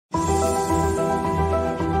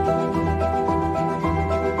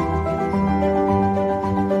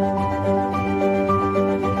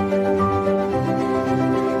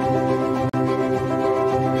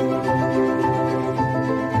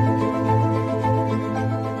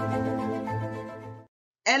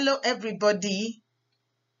Hello everybody.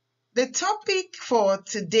 The topic for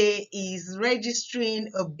today is registering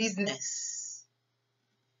a business.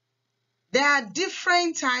 There are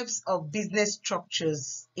different types of business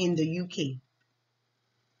structures in the UK,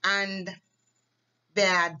 and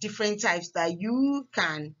there are different types that you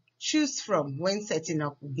can choose from when setting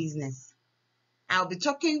up a business. I'll be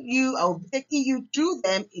taking you through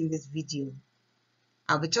them in this video.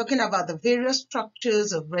 I'll be talking about the various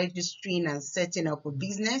structures of registering and setting up a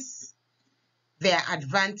business, their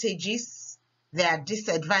advantages, their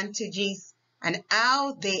disadvantages, and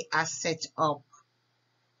how they are set up.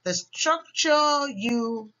 The structure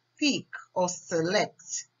you pick or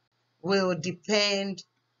select will depend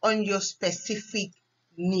on your specific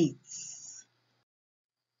needs.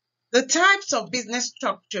 The types of business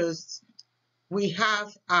structures we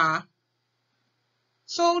have are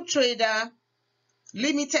sole trader,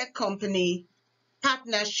 limited company,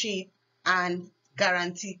 partnership, and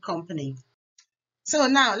guarantee company. So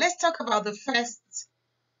now let's talk about the first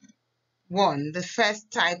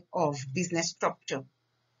type of business structure.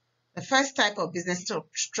 The first type of business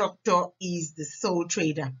structure is the sole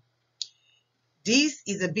trader. This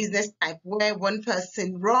is a business type where one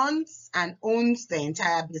person runs and owns the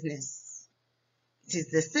entire business. It is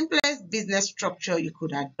the simplest business structure you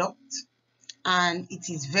could adopt, and it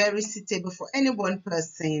is very suitable for any one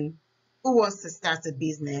person who wants to start a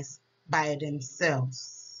business by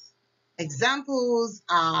themselves. Examples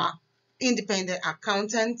are independent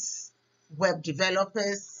accountants, web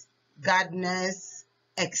developers, gardeners,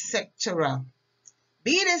 etc.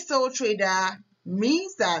 Being a sole trader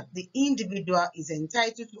means that the individual is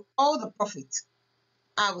entitled to all the profit.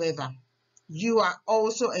 However, you are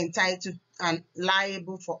also entitled and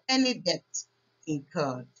liable for any debt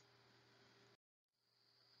incurred.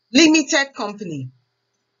 Limited company.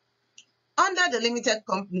 Under the limited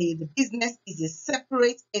company, the business is a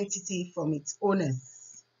separate entity from its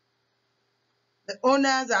owners. The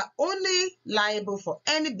owners are only liable for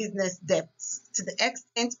any business debts to the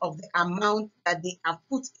extent of the amount that they have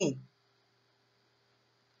put in.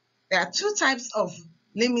 There are two types of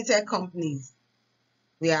limited companies.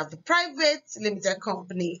 We have the private limited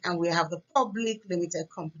company and we have the public limited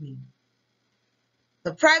company.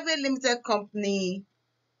 The private limited company,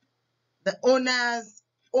 the owners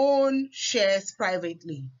own shares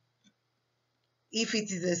privately. If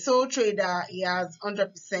it is a sole trader, he has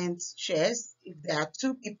 100% shares. If there are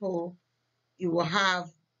two people, you will have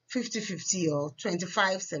 50-50 or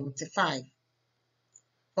 25-75.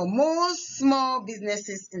 For most small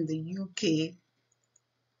businesses in the UK,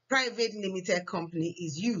 private limited company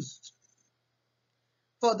is used.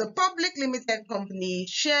 For the public limited company,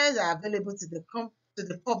 shares are available to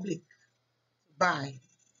the public to buy.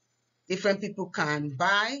 Different people can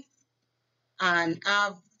buy and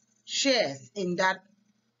have shares in that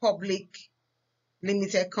public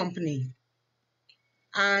limited company.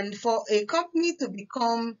 And for a company to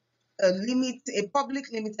become a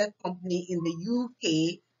public limited company in the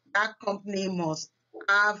UK, that company must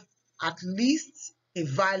have at least a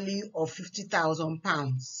value of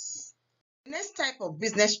 £50,000. The next type of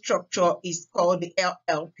business structure is called the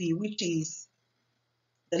LLP, which is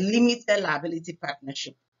the Limited Liability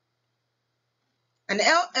Partnership. An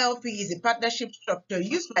LLP is a partnership structure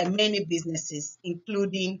used by many businesses,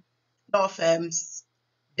 including law firms,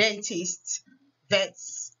 dentists,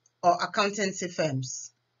 vets, or accountancy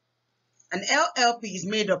firms. An LLP is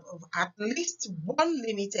made up of at least one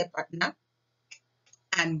limited partner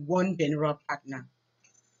and one general partner.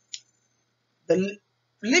 The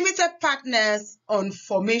limited partners on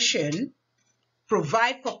formation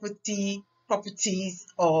provide properties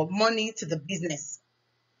or money to the business.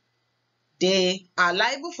 They are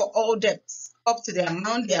liable for all debts up to the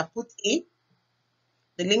amount they are put in.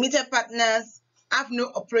 The limited partners have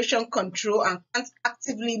no operation control and can't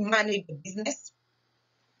actively manage the business.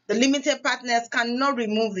 The limited partners cannot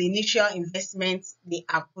remove the initial investment they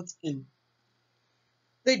have put in.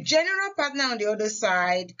 The general partner on the other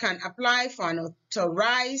side can apply for an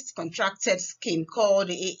authorized contracted scheme called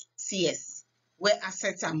the ACS, where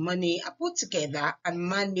assets and money are put together and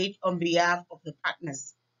managed on behalf of the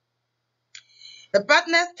partners. The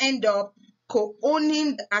partners end up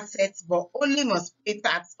co-owning the assets, but only must pay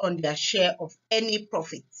tax on their share of any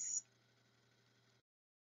profits.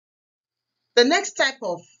 The next type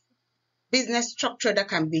of business structure that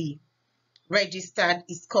can be registered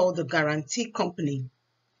is called the guarantee company.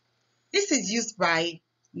 This is used by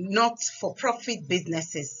not-for-profit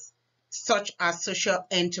businesses, such as social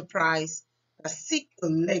enterprise, that seek a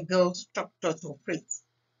legal structure to operate.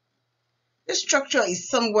 This structure is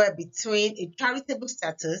somewhere between a charitable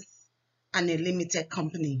status and a limited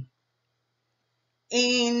company.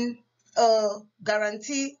 In a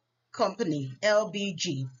guarantee company,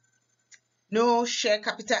 LBG, no share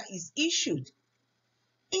capital is issued.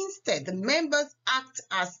 Instead, the members act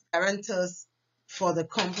as guarantors for the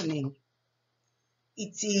company.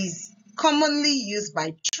 It is commonly used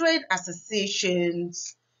by trade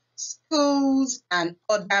associations, schools, and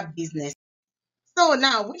other businesses. So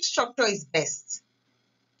now, which structure is best?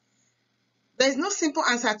 There is no simple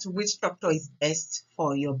answer to which structure is best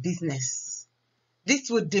for your business.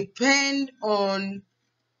 This would depend on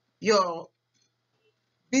your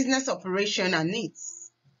business operation and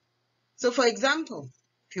needs. So for example,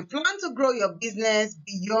 if you plan to grow your business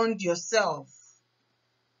beyond yourself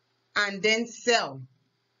and then sell,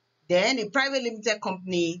 then a private limited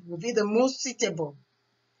company will be the most suitable.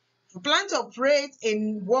 If you plan to operate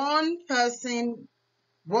in one person,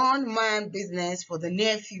 one man business for the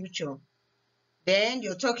near future, then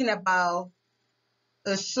you're talking about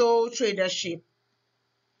a sole tradership.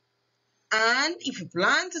 And if you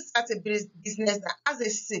plan to start a business that has a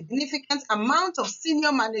significant amount of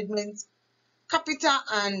senior management, capital,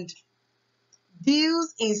 and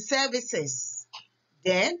deals in services,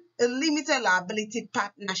 then a limited liability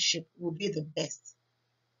partnership will be the best,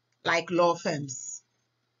 like law firms.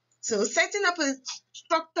 So setting up a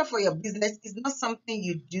structure for your business is not something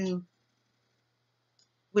you do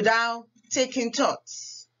without taking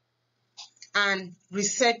thoughts and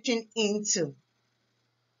researching into.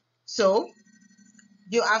 So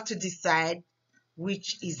you have to decide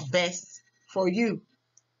which is best for you.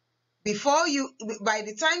 By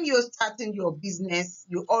the time you're starting your business,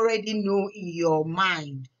 you already know in your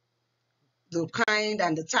mind the kind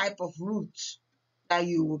and the type of route that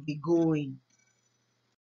you will be going.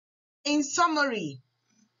 In summary,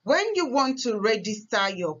 when you want to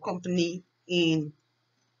register your company in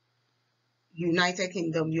United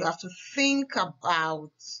Kingdom, you have to think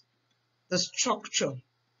about the structure.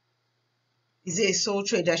 Is it a sole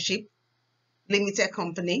tradership, limited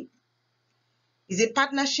company? Is it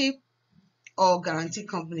partnership or guarantee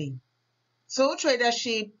company? Sole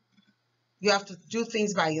tradership, you have to do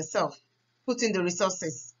things by yourself, put in the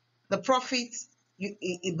resources. The profit,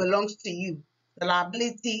 it belongs to you. The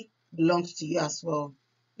liability belongs to you as well.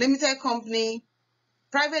 Limited company,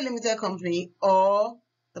 private limited company, or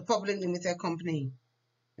the public limited company.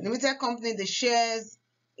 Limited company, the shares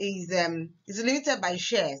is limited by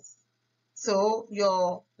shares. So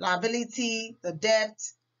your liability, the debt,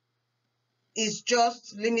 is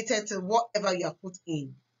just limited to whatever you have put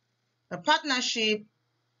in. The partnership,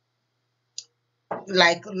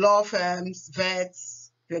 like law firms,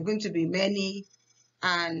 vets, there are going to be many,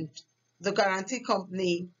 and the guarantee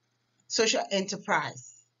company, social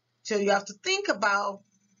enterprise. So you have to think about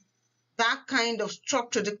that kind of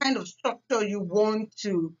structure, the kind of structure you want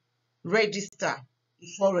to register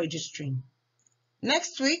before registering.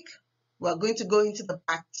 Next week, we're going to go into the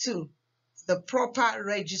part 2, the proper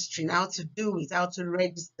registering, how to do it, how to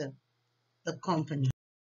register the company.